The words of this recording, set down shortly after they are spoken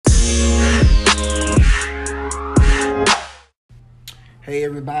Hey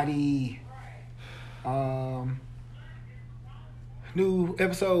everybody. New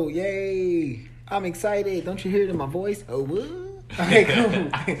episode, yay. I'm excited. Don't you hear it in my voice? Oh, what? Okay, cool.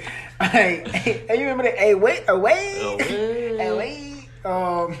 Alright. Hey, you remember that? Hey, wait. Hey, wait.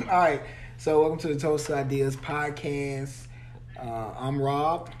 Alright. So welcome to the Toast Ideas podcast. I'm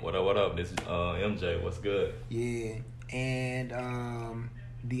Rob. What up? This is MJ. What's good? Yeah. And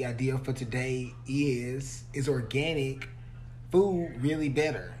the idea for today is organic food really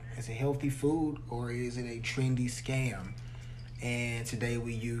better? Is it healthy food or is it a trendy scam? And today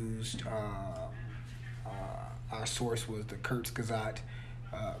we used our source was the Quartz Gazette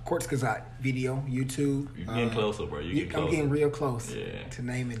video, YouTube. You're getting closer, bro. I'm getting real close Yeah. to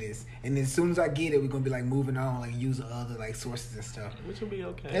naming this. And as soon as I get it, we're gonna be like moving on, like using other like sources and stuff. Which will be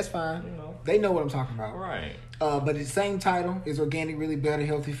okay. That's fine. You know. They know what I'm talking about. Right. But the same title is organic really better,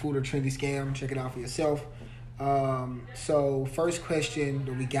 healthy food or trendy scam. Check it out for yourself. So first question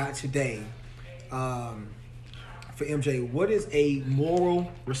that we got today, for MJ, what is a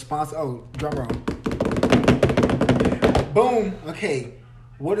moral response? Oh, drum roll. Boom. Okay.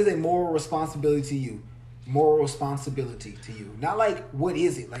 What is a moral responsibility to you? Moral responsibility to you. Not like what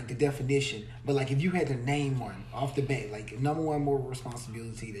is it, like the definition, but like if you had to name one off the bat, like number one moral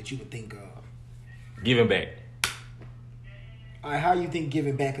responsibility that you would think of. Giving back. All right, how you think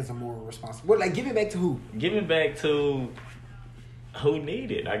giving back is a moral responsibility? What, like giving back to who? Giving back to who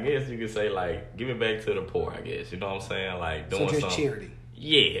need it. I guess you could say like giving back to the poor. I guess you know what I'm saying. Like doing so just something. Charity.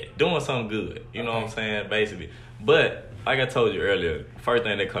 Yeah, doing something good. You know what I'm saying, basically. But like I told you earlier, first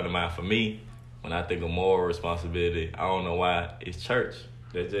thing that come to mind for me when I think of moral responsibility, I don't know why, it's church.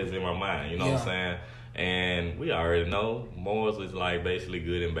 That's just in my mind. You know what I'm saying. And we already know morals is like basically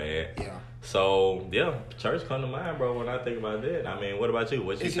good and bad. Yeah. So, yeah, church come to mind, bro, when I think about that. I mean, what about you?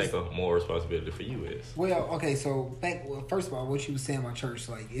 What you It's think a more responsibility for you is? Well, okay, so first of all, what you were saying about church,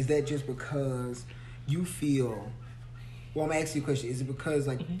 like, is that just because you feel, well, I'm asking you a question, is it because,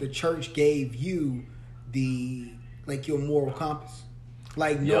 like, the church gave you like, your moral compass?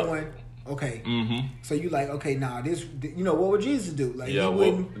 Like, knowing, okay, so you like, okay, this, you know, what would Jesus do? Like, he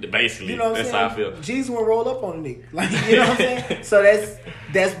wouldn't, basically, you know what I'm that's saying? how I feel. Jesus wouldn't roll up on a nigga. Like, you know what I'm saying? So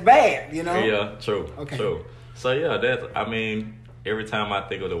that's bad, you know? Yeah, true. Okay. True. So, yeah, I mean, every time I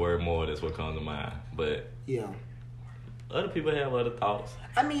think of the word more, that's what comes to mind. But Yeah. other people have other thoughts.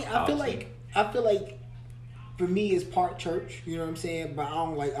 I mean, I feel like for me it's part church, you know what I'm saying? But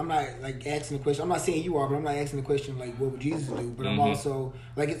I'm not like asking the question. I'm not saying you are, but I'm not asking the question like what would Jesus do? But I'm also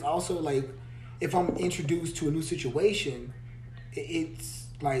like, it's also like if I'm introduced to a new situation, it's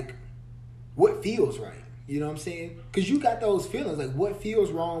like what feels right. You know what I'm saying? Because you got those feelings like what feels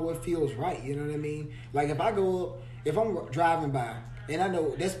wrong, what feels right. You know what I mean? Like if I'm driving by, and I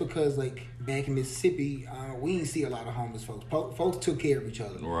know that's because like back in Mississippi, we didn't see a lot of homeless folks. Folks took care of each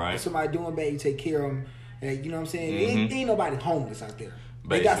other. Right. If somebody doing bad, you take care of them. And, you know what I'm saying? Ain't nobody homeless out there.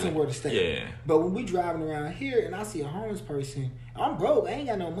 Basically, they got somewhere to stay. Yeah. But when we driving around here and I see a homeless person, I'm broke. I ain't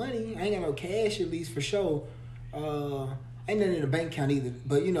got no money. I ain't got no cash, at least for sure. Ain't nothing in the bank account either.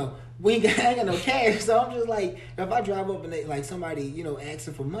 But, you know, I ain't got no cash. So I'm just like, if I drive up and they, like somebody, you know,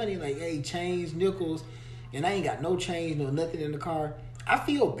 asking for money, like, hey, change, nickels, and I ain't got no change, no nothing in the car, I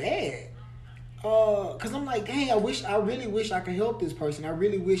feel bad. Cause I'm like, dang, I really wish I could help this person. I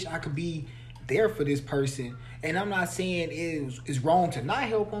really wish I could be there for this person. And I'm not saying it's wrong to not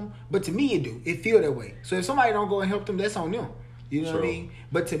help them, but to me it do. It feel that way. So if somebody don't go and help them, that's on them. You know what I mean?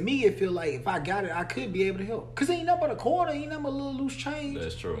 But to me it feel like if I got it, I could be able to help. Cause ain't nothing but a quarter, ain't nothing but a little loose change.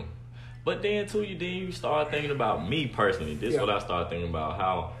 That's true. But then too, you start thinking about me personally. This is what I start thinking about,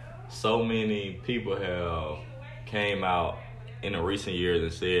 how so many people have came out in the recent years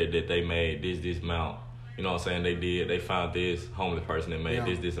and said that they made this amount. You know what I'm saying? They found this homeless person that made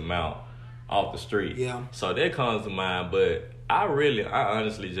this amount off the street. Yeah. So that comes to mind, but I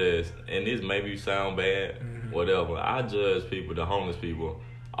honestly just, and this maybe sound bad, whatever, I judge the homeless people,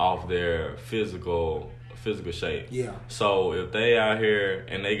 off their physical shape. Yeah. So if they out here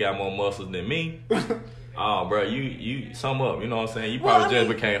and they got more muscles than me, oh, bro, you sum up. You know what I'm saying? You probably just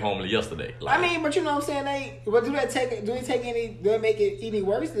became homeless yesterday. Like, I mean, but you know what I'm saying? Do they make it any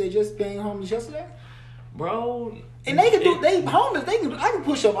worse than they just being homeless yesterday? Bro. And they homeless. I can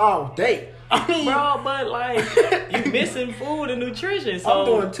push up all day. I mean, bro, but like you missing food and nutrition, so I'm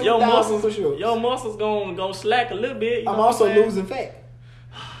doing 2,000 push-ups. Your muscles gonna slack a little bit. You know I'm also losing fat.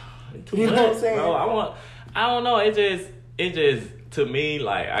 You know what I'm saying, bro? I don't know. It just to me,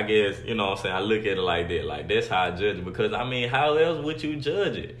 like, I guess, you know what I'm saying, I look at it like that. Like, that's how I judge it. Because, I mean, how else would you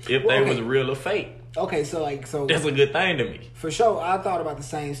judge it if they was real or fake? Okay, so that's a good thing to me. For sure, I thought about the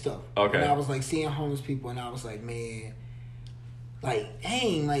same stuff. Okay. And I was like seeing homeless people, and I was like, man, like,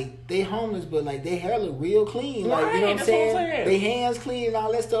 dang, like, they homeless, but, like, their hair look real clean. Like, Right, you know what I'm that's saying? what I'm saying. Their hands clean and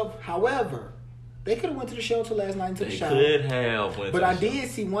all that stuff. However, they could have went to the shelter last night and took a They shower. could have went But to I the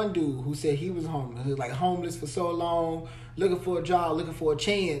did see one dude who said he was homeless. He was, like, homeless for so long, looking for a job, looking for a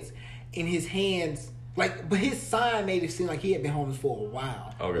chance. In his hands, like, but his sign made it seem like he had been homeless for a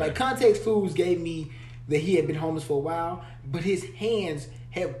while. Okay. Like, Context Foods gave me that he had been homeless for a while, but his hands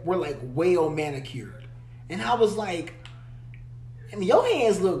were, like, well manicured. And I was like, and your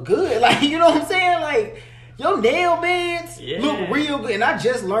hands look good. Like, you know what I'm saying? Like, your nail beds look real good. And I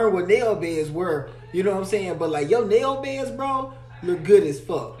just learned what nail beds were. You know what I'm saying? But, like, your nail beds, bro, look good as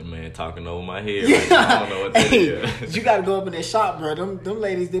fuck. Man, talking over my head. Right now. I don't know what that is. You gotta go up in that shop, bro. Them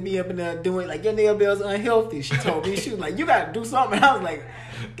ladies, they be up in there doing, like, your nail beds unhealthy. She told me, she was like, you gotta do something. And I was like,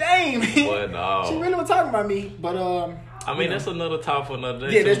 dang, man. Well, no. She really was talking about me. But, I mean, that's another talk for another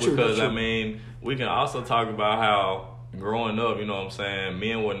day. Yeah, too, that's true, because, that's true. I mean, we can also talk about how growing up, you know what I'm saying,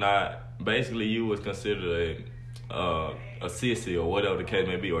 men were not, basically you was considered a sissy or whatever the case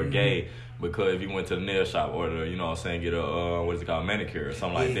may be, or gay, because if you went to the nail shop or the, you know what I'm saying, get a, what is it called, manicure or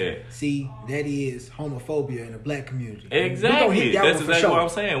something like that. See, that is homophobia in the black community. Exactly. That's one for exactly sure. what I'm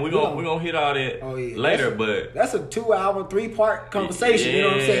saying. We're gonna hit all that later, but that's a 2-hour, 3-part conversation. You know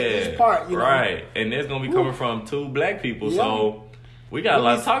what I'm saying? Each part, you know. Right. And that's gonna be coming from two black people, so we got a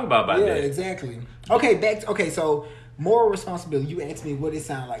lot to talk about Yeah, that. exactly. Okay, so moral responsibility. You asked me what it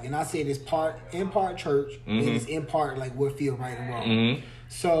sound like, and I said it's in part church, and it's in part like what feel right and wrong.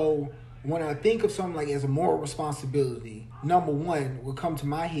 So when I think of something like as a moral responsibility, number one would come to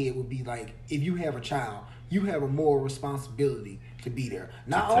my head would be like, if you have a child, you have a moral responsibility to be there.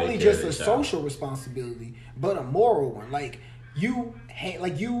 Not only just a social responsibility, but a moral one. Like you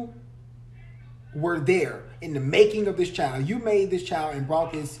were there in the making of this child. You made this child and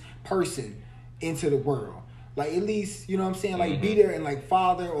brought this person into the world. Like, at least, you know what I'm saying? Like, be there and, like,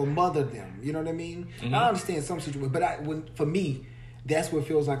 father or mother them. You know what I mean? I understand some situations, but for me, that's what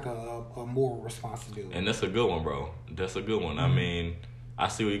feels like a moral responsibility. And that's a good one, bro. That's a good one. I mean, I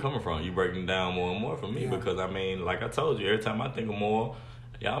see where you're coming from. You breaking it down more and more for me because, I mean, like I told you, every time I think of moral,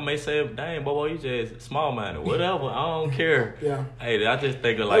 y'all may say, dang, Bobo, you just small-minded. Whatever, I don't care. Yeah. Hey, I just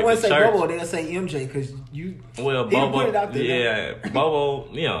think of, like, they wouldn't the say church. Bobo, they'll say MJ because you Bobo, put it out there. yeah,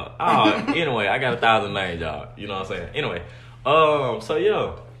 Bobo, you know. Anyway, I got 1,000 names, y'all. You know what I'm saying? Anyway, so,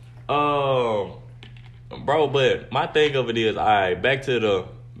 yeah. Bro, but my thing of it is, all right, back to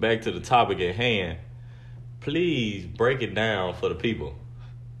the topic at hand. Please break it down for the people.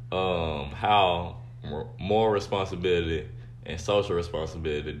 How moral responsibility and social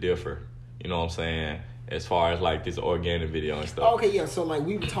responsibility differ. You know what I'm saying? As far as like this organic video and stuff. Okay, yeah. So like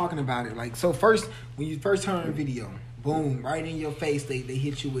we were talking about it. Like so first, when you first turn on the video, boom, right in your face, they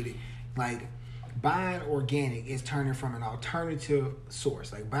hit you with it. Like buying organic is turning from an alternative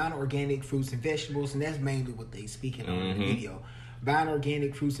source. Like buying organic fruits and vegetables, and that's mainly what they speaking on in the video. Buying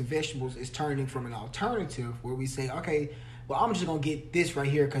organic fruits and vegetables is turning from an alternative where we say, okay, well, I'm just gonna get this right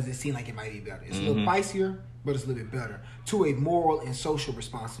here because it seems like it might be better. It's a little pricier, but it's a little bit better. To a moral and social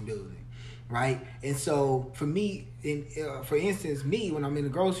responsibility, right? And so for me, for instance, when I'm in the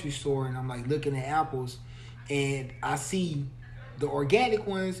grocery store and I'm like looking at apples, and I see the organic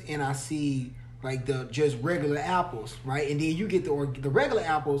ones and I see like the just regular apples, right? And then you get the regular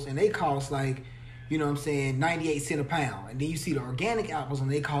apples and they cost like, you know what I'm saying, 98 cents a pound. And then you see the organic apples and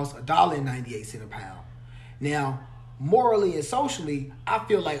they cost $1.98 a pound. Now, morally and socially, I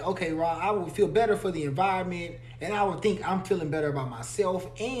feel like, okay, Rob, I would feel better for the environment and I would think I'm feeling better about myself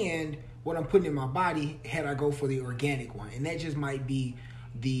and what I'm putting in my body had I go for the organic one. And that just might be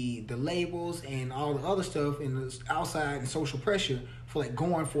the labels and all the other stuff and the outside and social pressure for like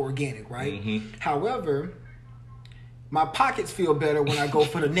going for organic, right? However, my pockets feel better when I go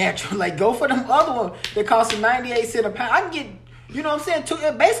for the natural. Like, go for them other ones that cost 98 cents a pound. I can get, you know what I'm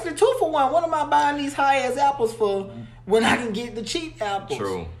saying, basically 2 for 1. What am I buying these high-ass apples for when I can get the cheap apples?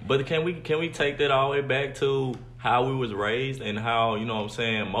 True. But can we take that all the way back to how we was raised and how, you know what I'm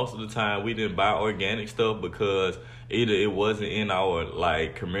saying, most of the time we didn't buy organic stuff because either it wasn't in our,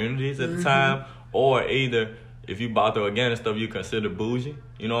 like, communities at the time, or either if you bought the organic stuff, you consider bougie.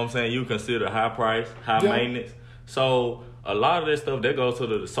 You know what I'm saying? You consider high price, high maintenance. So a lot of this stuff that goes to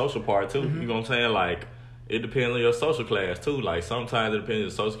the social part too. You know what I'm saying? Like it depends on your social class too. Like sometimes it depends on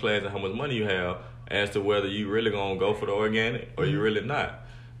your social class and how much money you have as to whether you really gonna go for the organic or you really not.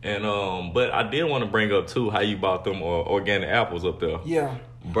 And but I did want to bring up too how you bought them organic apples up there. Yeah.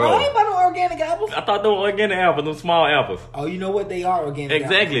 Bro. I ain't bought no organic apples? I thought they were organic apples, them small apples. Oh, you know what? They are organic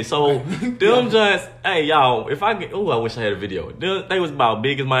Exactly. apples. So Okay. them joints, hey y'all, if I get, I wish I had a video. They was about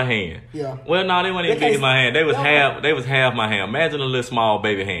big as my hand. Yeah. Well, no, they weren't even They big as can't- my hand. They was Yeah. They was half my hand. Imagine a little small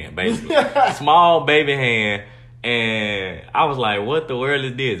baby hand, basically. Small baby hand, and I was like, what the world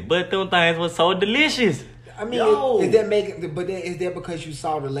is this? But them things was so delicious. I mean, Yo. is that because you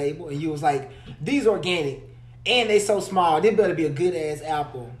saw the label and you was like, these organic and they so small, they better be a good ass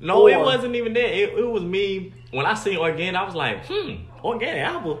apple? No, it Or- wasn't even that. It was me. When I seen organic, I was like, organic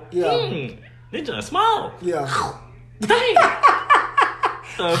apple. Yeah. They just small. Yeah. Dang.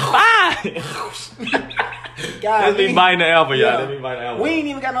 The fire. God, Let's be we- biting the apple, y'all. yeah. Let's be biting the apple. We ain't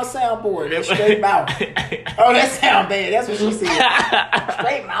even got no soundboard. It's straight mouth. Oh, that sound bad. That's what she said.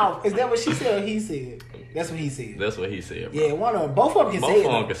 Straight mouth. Is that what she said or he said? That's what he said. That's what he said, bro. Yeah, both of them can Both say of it.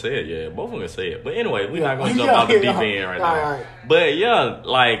 them though. can say it, yeah. Both of them can say it. But anyway, we're Yeah. not gonna jump Yeah, off the deep yeah. end right All now. right. But yeah,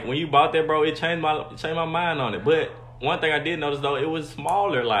 like when you bought that, bro, it changed my mind on it. But one thing I did notice though, it was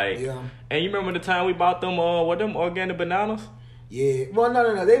smaller, like. Yeah. And you remember the time we bought them, them organic bananas? Yeah. Well,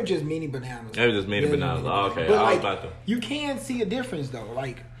 no. They were just mini bananas. They were just mini bananas. Oh, okay. But I was like, about to. you can see a difference though.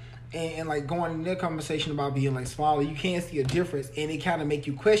 Like, and like going in that conversation about being like smaller, you can see a difference, and it kind of make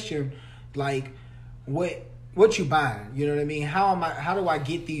you question, like, what you buying. You know what I mean? How do I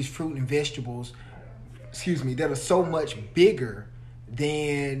get these fruit and vegetables? Excuse me, that are so much bigger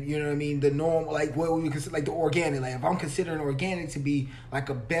than, you know what I mean, the normal, like what we consider like the organic. Like if I'm considering organic to be like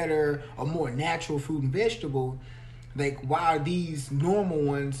a more natural fruit and vegetable, like why are these normal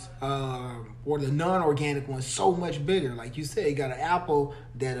ones or the non-organic ones so much bigger? Like you said, you got an apple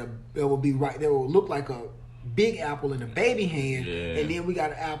that will look like a big apple in a baby hand, Yeah. and then we got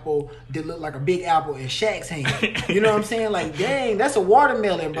an apple that look like a big apple in Shaq's hand. You know what I'm saying? Like, dang, that's a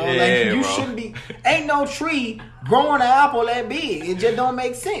watermelon, bro. Yeah, like you bro. shouldn't be. Ain't no tree growing an apple that big. It just don't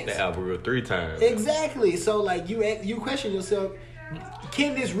make sense. The apple grew 3 times. Exactly. So like you question yourself,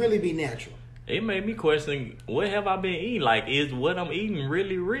 can this really be natural? It made me question, what have I been eating? Like, is what I'm eating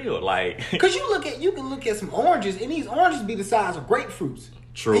really real? Like, Cause you can look at some oranges, and these oranges be the size of grapefruits.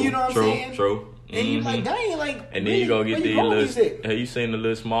 true, And you know what I'm saying? true. And you Mhm. like, dang, like. And then really, you go get where these growing little. these at? Have you seen the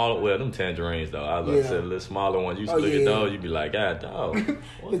little smaller? Well, them tangerines though. I was about to say the little smaller ones. You used to look at those, you be like, God, dog,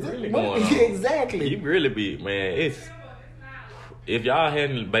 what's Is it- really what- going on? Exactly. You really be, man. It's if y'all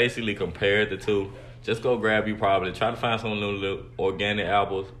hadn't basically compared the two, just go grab you probably try to find some little organic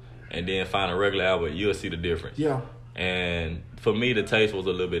apples, and then find a regular apple. You'll see the difference. Yeah. And for me, the taste was a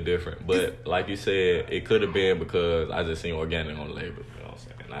little bit different. But like you said, it could have been because I just seen organic on the label. You know what I'm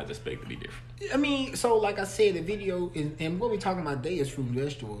saying? And I just expect it to be different. I mean, so like I said, the video is, and what we're talking about today is fruit and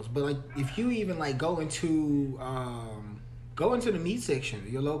vegetables. But like, if you even like go into the meat section,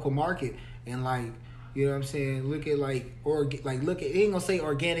 your local market, and like, you know what I'm saying, look at look at, it ain't gonna say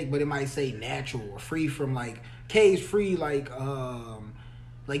organic, but it might say natural or free from like cage free, like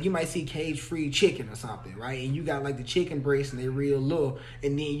you might see cage-free chicken or something, right? And you got like the chicken breast and they real little,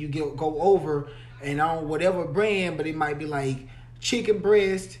 and then you go over and on whatever brand, but it might be like chicken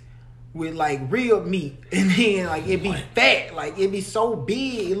breast with like real meat, and then like it be fat, like it be so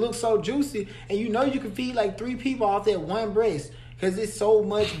big, it looks so juicy, and you know you can feed like 3 people off that one breast because it's so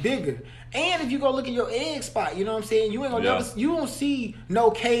much bigger. And if you go look at your egg spot, you know what I'm saying, you ain't gonna you won't see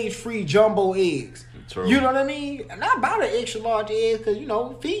no cage-free jumbo eggs. True. You know what I mean? And I buy the extra large eggs because, you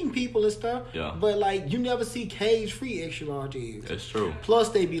know, feeding people and stuff. Yeah. But like, you never see cage-free extra large eggs. That's true. Plus,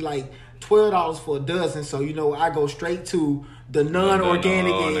 they be like $12 for a dozen. So, you know, I go straight to the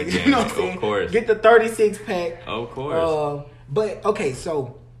non-organic eggs. You know what I'm saying? Of course. Get the 36 pack. Of course. But okay,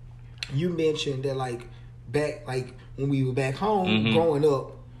 so you mentioned that like when we were back home growing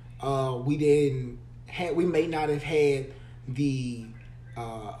up, we may not have had the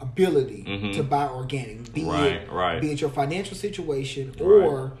ability to buy organic, be it your financial situation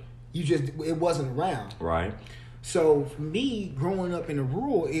or it wasn't around. Right. So for me, growing up in a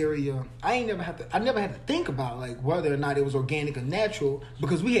rural area, I never had to think about like whether or not it was organic or natural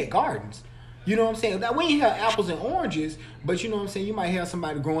because we had gardens. You know what I'm saying? Now we ain't have apples and oranges, but you know what I'm saying? You might have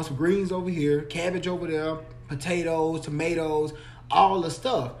somebody growing some greens over here, cabbage over there, potatoes, tomatoes, all the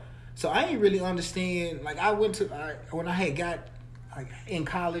stuff. So I ain't really understand. Like when I had got like in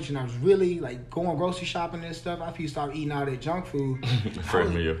college and I was really like going grocery shopping and stuff, after you start eating all that junk food.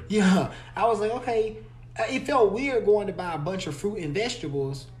 First meal. Yeah. I was like, okay. It felt weird going to buy a bunch of fruit and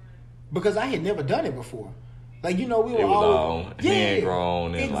vegetables because I had never done it before. Like, you know, we were all hand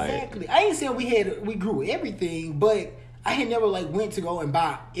grown and exactly. I ain't saying we grew everything, but I had never like went to go and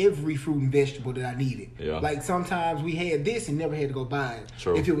buy every fruit and vegetable that I needed. Yeah. Like sometimes we had this and never had to go buy it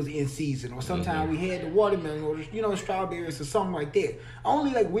True. if it was in season, or sometimes we had the watermelon or strawberries or something like that.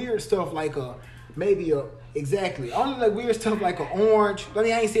 Only like weird stuff like only like weird stuff like an orange. I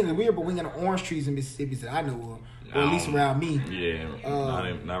mean, I ain't saying it's weird, but we ain't got no orange trees in Mississippi that I know of, or at least around me. Yeah,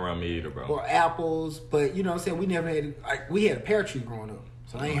 not around me either, bro. Or apples, but you know what I'm saying. We never had we had a pear tree growing up,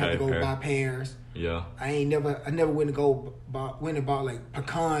 so I ain't have to go buy pears. Yeah. I never went and bought like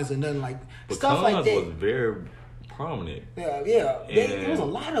pecans or nothing like Pecans stuff like that. was very prominent. Yeah. There was a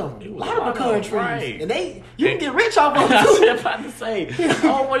lot of them. A lot of pecan trees. Right. And you can get rich off of them I was too. about to say,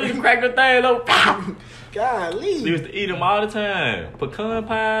 what you crack the thing though? Golly. We used to eat them all the time. Pecan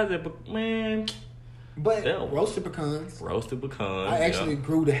pies man. But roasted pecans. I actually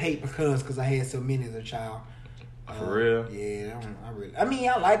grew to hate pecans because I had so many as a child. For real? Yeah, I mean,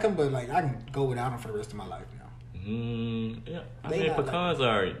 I like them, but like I can go without them for the rest of my life now. Yeah. I mean, pecans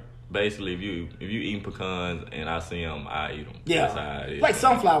are basically if you eat pecans and I see them, I eat them. Yeah, that's how it is. Like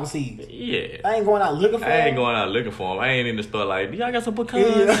sunflower seeds. Yeah. I ain't going out looking for them. I ain't in the store like, y'all got some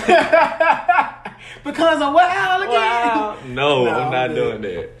pecans? Yeah. Pecans are wild again. Wow. No, I'm not doing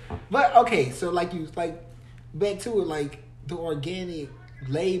that. But okay, so back to it, like the organic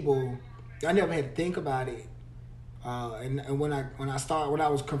label, I never had to think about it. And when I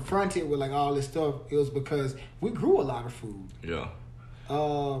was confronted with like all this stuff, it was because we grew a lot of food. Yeah.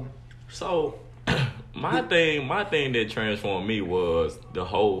 So my thing that transformed me was the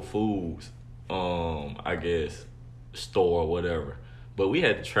Whole Foods, I guess, store or whatever. But we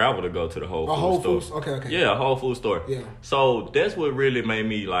had to travel to go to the Whole Foods store. Okay. Yeah, Whole Foods store. Yeah. So that's what really made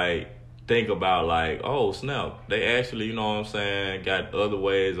me like think about like, oh snap, they actually, you know what I'm saying, got other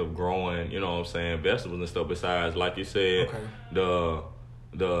ways of growing, you know what I'm saying, vegetables and stuff besides, like you said,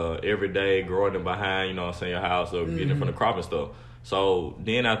 the everyday growing them behind, you know what I'm saying, your house or getting it from the crop and stuff. So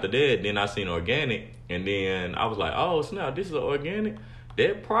then after that, I seen organic, and then I was like, oh snap, this is organic.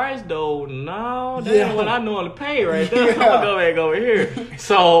 That price though, no, that ain't what I normally pay right there. I'm gonna go back over here.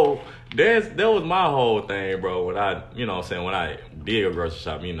 So that was my whole thing, bro. When I, you know what I'm saying, when I did a grocery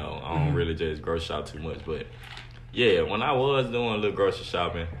shop, you know, I don't really just grocery shop too much, but yeah, when I was doing a little grocery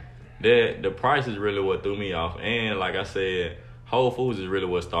shopping, the price is really what threw me off. And like I said, Whole Foods is really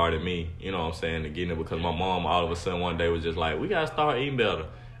what started me, you know what I'm saying, to getting it, because my mom all of a sudden one day was just like, we gotta start eating better.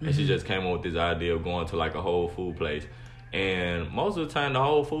 And she just came up with this idea of going to like a Whole Food place. And most of the time, the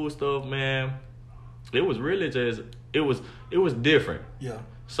Whole Food stuff, man, it was really just, it was different. Yeah.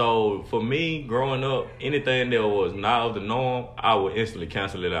 So for me, growing up, anything that was not of the norm, I would instantly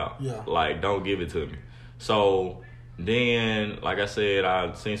cancel it out. Yeah. Like, don't give it to me. So then, like I said,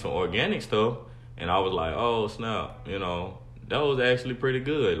 I seen some organic stuff, and I was like, oh snap, you know, that was actually pretty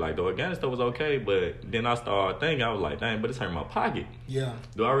good. Like the organic stuff was okay, but then I started thinking, I was like, dang, but it's hurting my pocket. Yeah.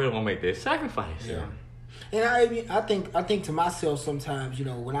 Do I really want to make that sacrifice? Yeah. And I think to myself sometimes, you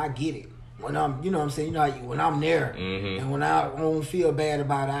know, when I get it, when I'm, you know what I'm saying, you know, when I'm there, and when I don't feel bad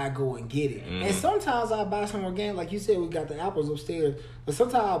about it, I go and get it. And sometimes I buy some organic, like you said, we got the apples upstairs, but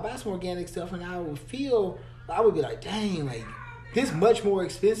sometimes I'll buy some organic stuff and I would be like, dang, like, this much more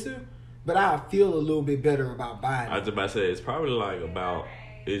expensive, but I feel a little bit better about buying it. I was about to say, it's probably like about,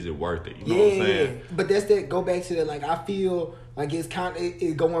 is it worth it? You know what I'm saying? Yeah. But that's that, go back to that, like, I feel like it's kind of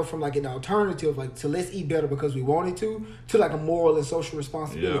it going from like an alternative, like, to let's eat better because we wanted to like a moral and social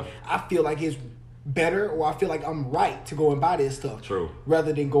responsibility. Yeah. I feel like it's better, or I feel like I'm right to go and buy this stuff. True.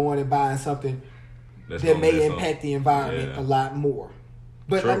 Rather than going and buying something that may impact the environment a lot more.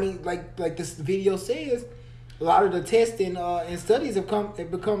 But True. I mean, like this video says, a lot of the testing and studies have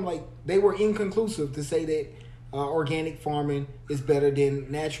become like, they were inconclusive to say that organic farming is better than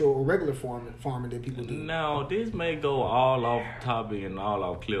natural or regular farming that people do. Now, this may go all off topic and all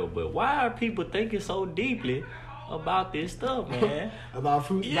off clip, but why are people thinking so deeply about this stuff, man? About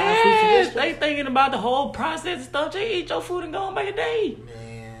fruit? Yes, they thinking about the whole process and stuff. Just eat your food and go and make a day.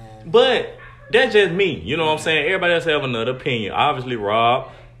 Man. But that's just me. You know what I'm saying? Everybody else have another opinion. Obviously,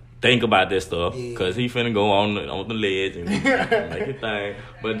 Rob think about this stuff because he finna go on the ledge and make a thing.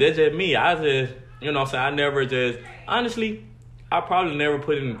 But that's just me. I just, you know what I'm saying, I never just, honestly, I probably never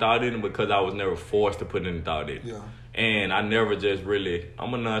put any thought in it because I was never forced to put any thought in it. Yeah. And I never just really,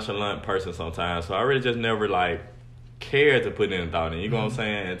 I'm a nonchalant person sometimes, so I really just never like cared to put any thought in. You know what I'm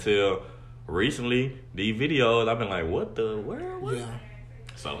saying? Until recently, these videos, I've been like, what the world? What? Yeah.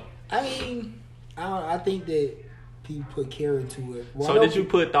 So. I mean, I think that people put care into it. So did you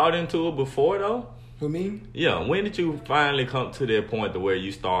put thought into it before though? For me? Yeah. When did you finally come to that point to where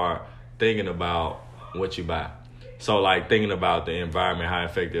you start thinking about what you buy? So like thinking about the environment, how it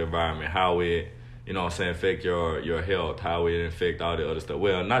affects the environment, how it, you know what I'm saying, affect your health, how it affect all the other stuff.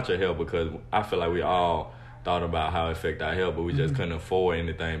 Well, not your health, because I feel like we all thought about how it affect our health, but we just couldn't afford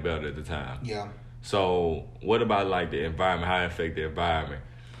anything better at the time. Yeah. So what about like the environment? How it affect the environment?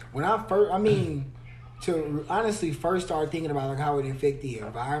 When to honestly first start thinking about like how it affect the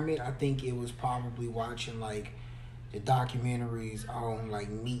environment, I think it was probably watching like the documentaries on like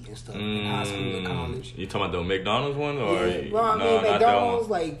meat and stuff in high school and college. You talking about the McDonald's one, or McDonald's,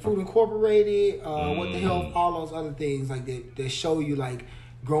 like Food Incorporated, what the hell, all those other things like that show you like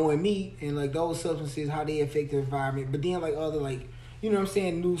growing meat and like those substances, how they affect the environment. But then like other like, you know what I'm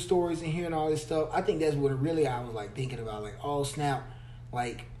saying, news stories and hearing all this stuff. I think that's what really I was like thinking about, like, oh snap,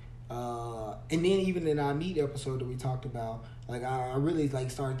 like and then even in our meat episode that we talked about, like I really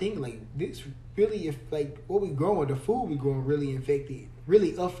like started thinking like this really, if like what we growing, the food we growing really affect.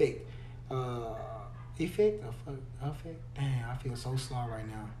 Damn, I feel so slow right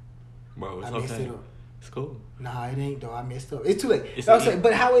now. Bro, it's I messed okay. it up. It's cool. Nah, it ain't though. I messed up. It's too late. It's I'm saying,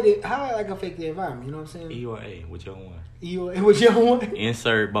 but how it like affect the environment? You know what I'm saying? E or A, which your one? Which your one?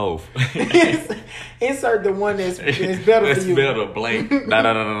 Insert both. Insert the one that's better for you. That's better. Blank.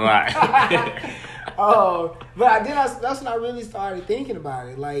 Oh, but that's when I really started thinking about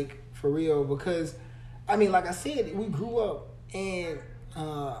it, like for real, because I mean, like I said, we grew up, and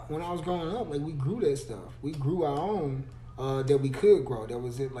when I was growing up, like we grew that stuff. We grew our own that we could grow. That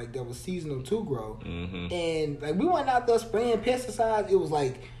was seasonal to grow, and like we weren't out there spraying pesticides. It was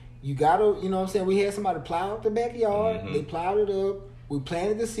like you gotta, you know what I'm saying. We had somebody plow up the backyard. They plowed it up. We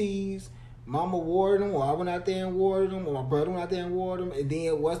planted the seeds. Mama watered them, or I went out there and watered them, or my brother went out there and watered them. And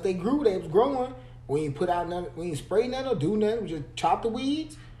then once they grew, they was growing. We ain't put out nothing, we ain't spray nothing or do nothing. We just chopped the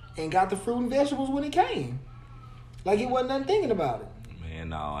weeds and got the fruit and vegetables when it came. Like it wasn't nothing thinking about it. Man,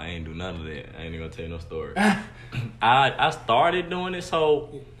 no, I ain't do none of that. I ain't even gonna tell you no story. I started doing it,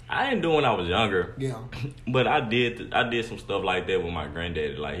 so I didn't do it when I was younger. Yeah. But I did some stuff like that with my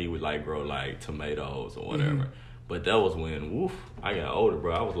granddaddy. Like he would like grow like tomatoes or whatever. But that was when, I got older,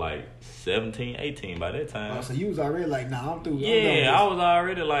 bro. I was like 17, 18 by that time. Oh, so you was already like, nah, I'm through. Yeah, I was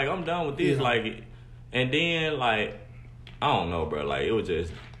already like, I'm done with this. Yeah. Like, and then like, I don't know, bro. Like it was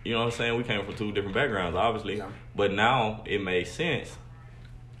just, you know what I'm saying? We came from two different backgrounds, obviously. Yeah. But now it makes sense.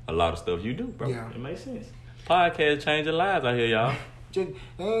 A lot of stuff you do, bro. Yeah. It makes sense. Podcast changing lives out here, y'all. Just,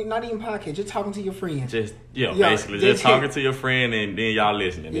 not even podcast, just talking to your friends. Basically, just talking to your friend and then y'all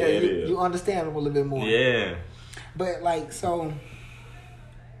listening. Yeah, you understand them a little bit more. Yeah. But like, so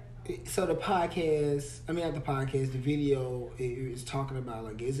the podcast, not the podcast, the video is talking about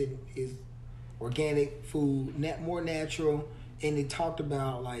like, is organic food more natural? And they talked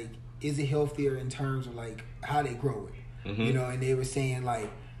about like, is it healthier in terms of like how they grow it? You know, and they were saying like,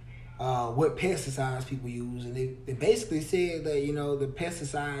 what pesticides people use, and they basically said that, you know, the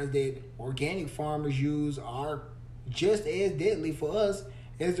pesticides that organic farmers use are just as deadly for us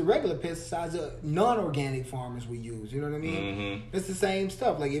as the regular pesticides that non-organic farmers would use. You know what I mean? It's the same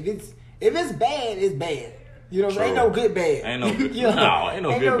stuff. Like if it's bad, it's bad. You know, ain't no good bad. Ain't no good. You know? Ain't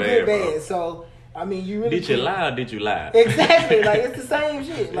no good bad. Bro. So I mean, you really did you lie or did you lie? Exactly. Like it's the same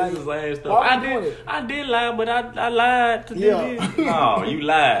shit. Like it's the same stuff. I did lie, but I lied to do this. No, you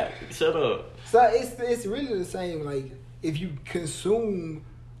lied. Shut up. So it's really the same. Like if you consume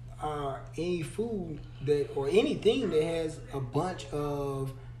any food or anything that has a bunch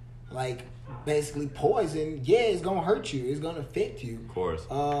of like basically poison, it's gonna hurt you. It's gonna affect you. Of course.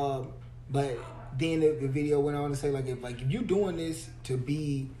 But then the video went on to say like if you doing this to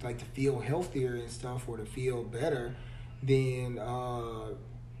be like to feel healthier and stuff or to feel better, then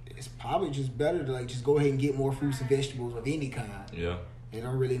it's probably just better to like just go ahead and get more fruits and vegetables of any kind. Yeah. It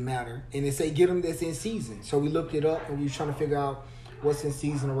don't really matter. And they say get them that's in season. So we looked it up and we were trying to figure out what's in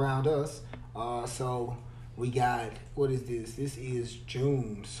season around us. So we got, what is this? This is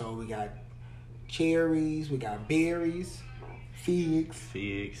June. So we got cherries, we got berries, figs.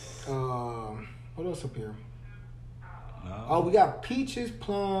 What else up here? No. Oh, we got peaches,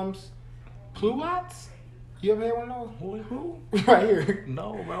 plums, pluots. You ever had one of those? Who? Right here.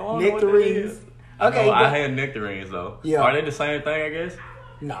 No, bro. Nectarines. Okay. No, I had nectarines though. Yeah. Are they the same thing, I guess?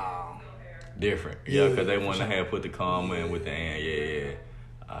 No. Different. Yeah, because they want to have put the comma in with the and.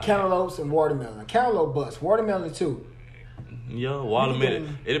 Yeah. Cantaloupes and watermelon. Cantaloupe bust. Watermelon too. Yeah,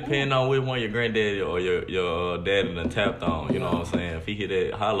 watermelon. It depends on which one your granddaddy or your daddy done tapped on. You know what I'm saying? If he hit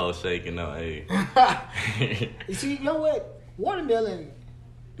that hollow shaking up, hey. You see, you know what? Watermelon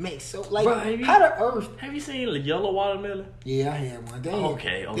makes so like bro, how the earth. Have you seen the yellow watermelon? Yeah, I had one.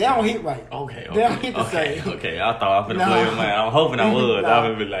 Okay. They don't hit right. Okay. They don't hit the same. Okay, I thought I was gonna blow your mind. I'm hoping I would. I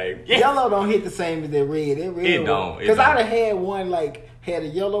would be like, Yellow don't hit the same as that red. That red it don't. Because I done had one like had a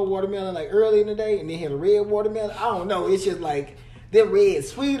yellow watermelon like early in the day, and then had a red watermelon. I don't know. It's just like they're red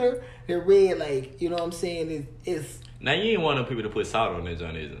sweeter. They're red like, you know what I'm saying? It's Now you ain't want them people to put salt on their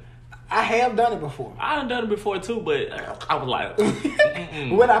joint, is it? I have done it before. I done it before too, but I was like,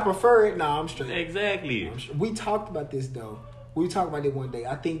 Would I prefer it? Nah, I'm straight. Exactly. We talked about this though. We talked about it one day.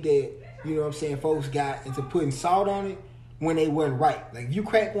 I think that, you know what I'm saying, folks got into putting salt on it when they wasn't right. Like if you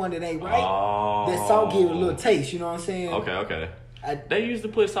crack one that ain't right, that salt give it a little taste, you know what I'm saying? Okay. They used to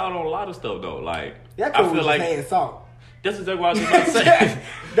put salt on a lot of stuff though. Like that I feel like had salt. That's exactly what I was about to say.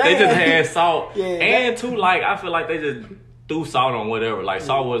 They just had salt. Yeah, and too, like, I feel like they just threw salt on whatever. Like,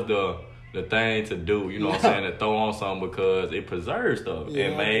 salt was the thing to do, you know what I'm saying, to throw on something because it preserved stuff. Yeah.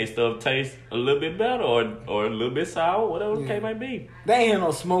 It made stuff taste a little bit better or a little bit sour, whatever the case might be. They ain't had no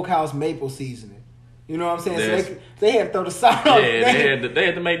smokehouse maple seasoning. You know what I'm saying? So they had to throw the salt on. Yeah, they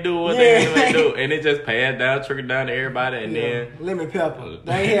had to make do what they had to make do. And it just passed down, trickled down to everybody, and then... lemon pepper.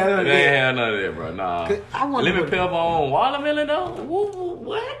 They ain't had none of that. They ain't had none of that, bro. Nah. Lemon pepper on watermelon, though?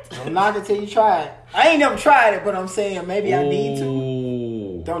 What? Don't knock it till you try it. I ain't never tried it, but I'm saying maybe I need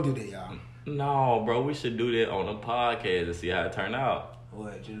to. Don't do that, y'all. No, bro. We should do that on a podcast to see how it turn out.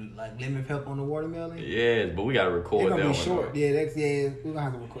 What, just like lemon pepper on the watermelon? Yes, but we gotta record that one. It's gonna be short. We're gonna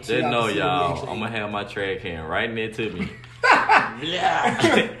have to record. Just know, y'all, I'm gonna have my track can right next to me.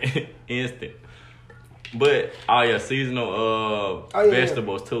 Instant. But seasonal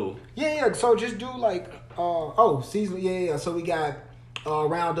vegetables too. Yeah. So just do like seasonal. Yeah. So we got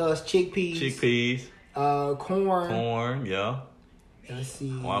around us chickpeas, corn, yeah. Let's see.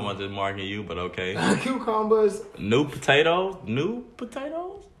 Why am I just marking you? But okay. Cucumbers. New potatoes.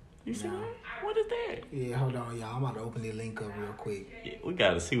 You see that? What is that? Yeah, hold on, y'all. I'm about to open the link up real quick. Yeah, we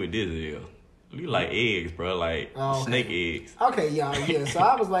gotta see what this is. You like eggs, bro? Like snake eggs. Okay, y'all. Yeah. So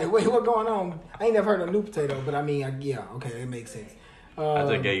I was like, wait, what going on? I ain't never heard of new potato, but I mean, okay, it makes sense. I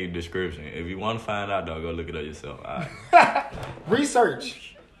just gave you a description. If you want to find out, though, go look it up yourself. All right.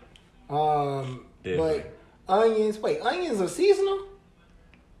 Research. But onions. Wait, onions are seasonal?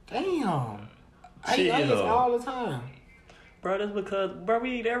 Damn. I eat onions all the time. Bro, that's because,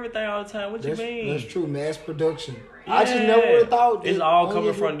 we eat everything all the time. What you mean? That's true. Mass production. Yeah. I just never would have thought. It's all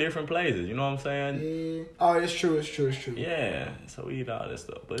coming from different places. You know what I'm saying? Yeah. Oh, it's true. Yeah. So we eat all this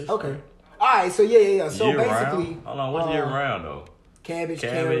stuff. But it's okay. True. All right. So, yeah. So year basically. Round? Hold on. What's year round, though? Cabbage.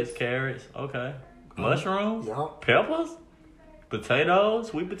 Carrots. Okay. Mushrooms? Yup. Peppers? Potatoes?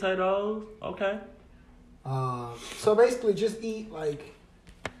 Sweet potatoes? Okay. So basically just eat like,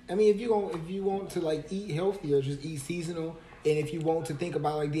 I mean, if you want to like eat healthier, just eat seasonal. And if you want to think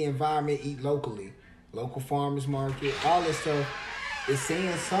about like the environment, eat locally. Local farmers market, all this stuff is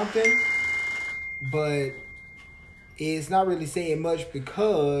saying something, but it's not really saying much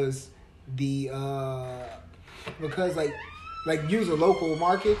because like using local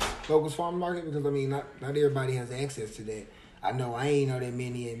markets, local farm market, because I mean not everybody has access to that. I know I ain't know that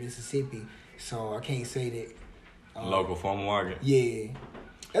many in Mississippi, so I can't say that. Local farm market. Yeah,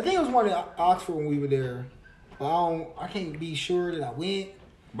 I think it was one in Oxford when we were there. But I can't be sure that I went.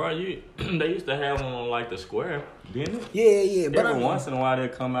 Bro, they used to have one on like the square, didn't it? Yeah. But every once in a while they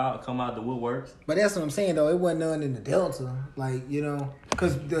come out the woodworks. But that's what I'm saying though. It wasn't none in the Delta, like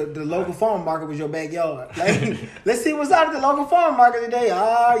because the local farm market was your backyard. Like, let's see what's out at the local farm market today.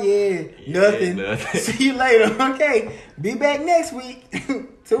 Nothing. See you later. Okay, be back next week.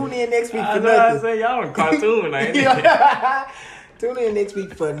 Tune in next week for nothing. I say y'all in cartoon, ain't it? Tune in next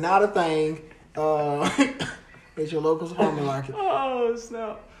week for not a thing. At your local farmer market. Oh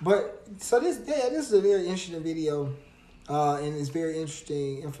snap! But so this is a very interesting video, and it's very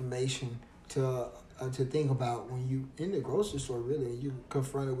interesting information to think about when you in the grocery store. Really, you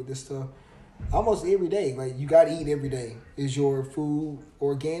confronted with this stuff almost every day. Like you got to eat every day. Is your food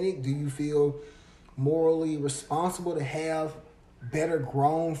organic? Do you feel morally responsible to have better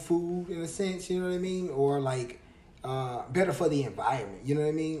grown food in a sense? You know what I mean? Or like better for the environment. You know what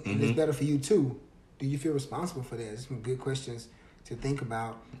I mean? And it's better for you too. Do you feel responsible for that? It's some good questions to think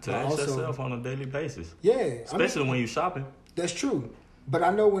about. To ask yourself on a daily basis. Yeah. Especially when you're shopping. That's true. But I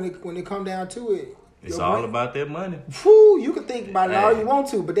know when it come down to it. It's all about that money. Whew, you can think about it all you want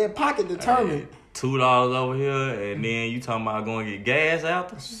to, but that pocket determined. $2 over here, and then you talking about going to get gas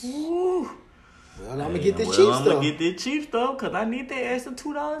out. Woo. Well, I'm going to get this cheap stuff. I'm going to get this cheap stuff because I need that extra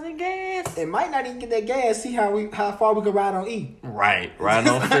 $2 in gas. It might not even get that gas. See how far we can ride on E. Right. Ride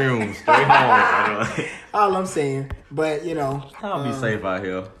on fumes. Straight home. All I'm saying. But, I'll be safe out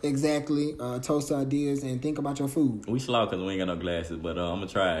here. Exactly. Toast ideas and think about your food. We slow because we ain't got no glasses, but I'm going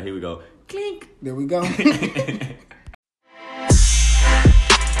to try it. Here we go. Clink. There we go.